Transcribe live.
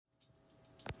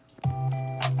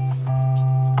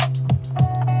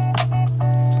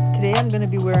going to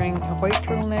be wearing a white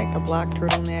turtleneck, a black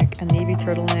turtleneck, a navy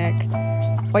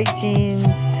turtleneck, white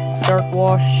jeans, dark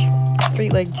wash,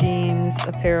 straight leg jeans,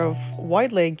 a pair of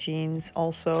wide leg jeans,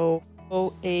 also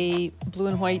a blue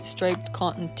and white striped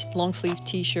cotton long sleeve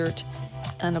t-shirt,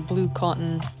 and a blue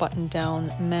cotton button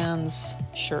down man's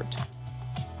shirt.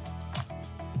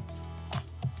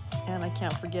 And I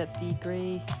can't forget the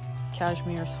gray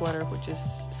cashmere sweater, which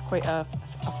is quite a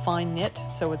fine knit,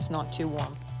 so it's not too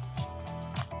warm.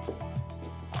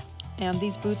 And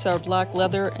these boots are black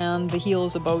leather, and the heel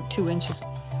is about 2 inches.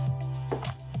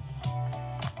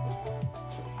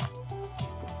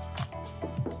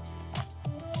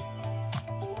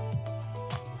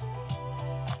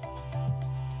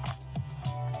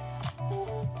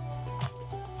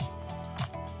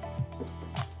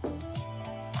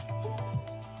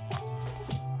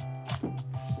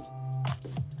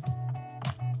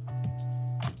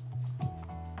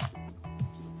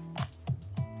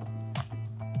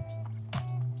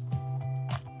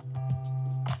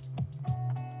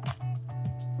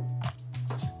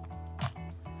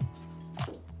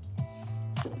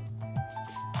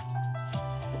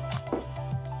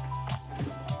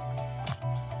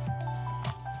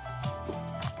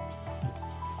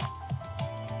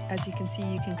 As you can see,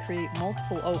 you can create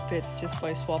multiple outfits just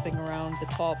by swapping around the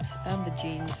tops and the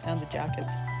jeans and the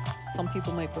jackets. Some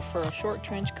people might prefer a short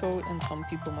trench coat and some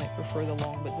people might prefer the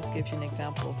long, but this gives you an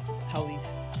example of how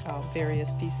these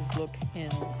various pieces look in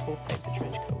both types of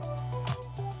trench coat.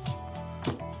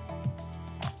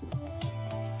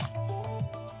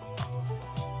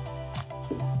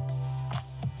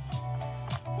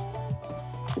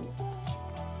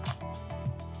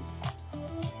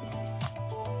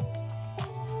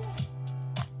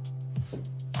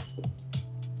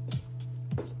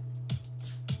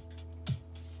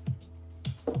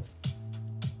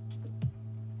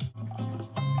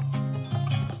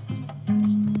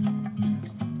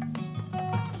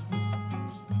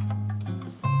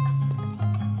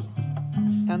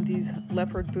 And these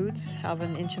leopard boots have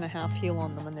an 1.5 inch heel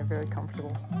on them, and they're very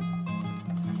comfortable.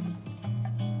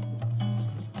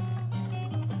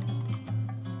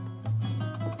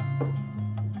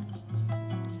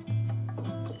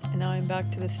 And now I'm back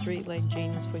to the straight leg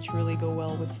jeans, which really go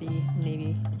well with the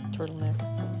navy turtleneck.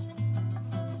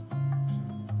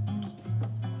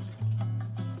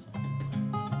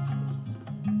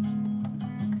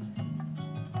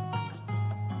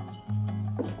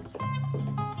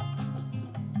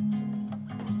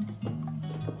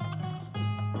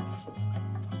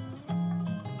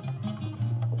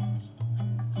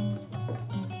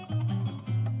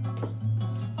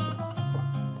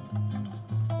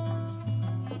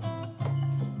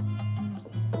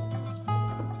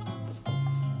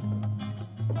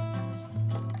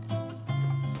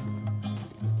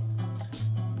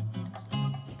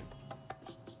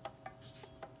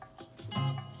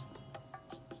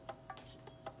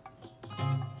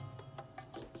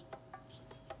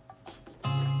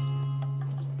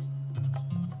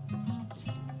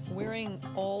 Wearing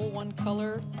all one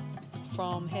color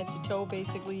from head to toe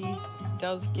basically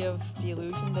does give the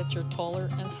illusion that you're taller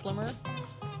and slimmer.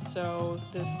 So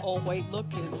this all white look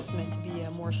is meant to be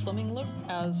a more slimming look,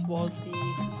 as was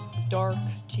the dark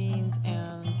jeans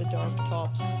and the dark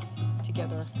tops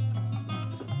together.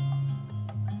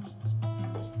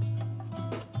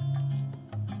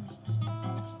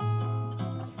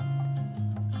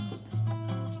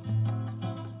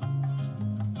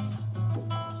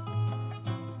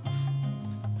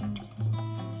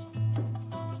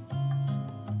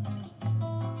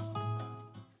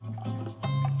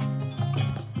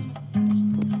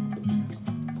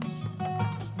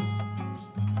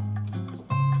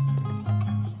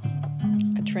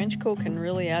 Trench coat can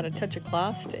really add a touch of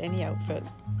class to any outfit.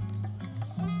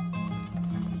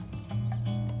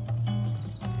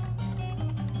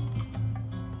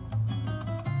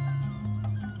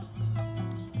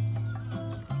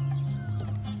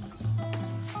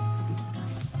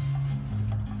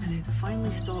 And it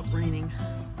finally stopped raining.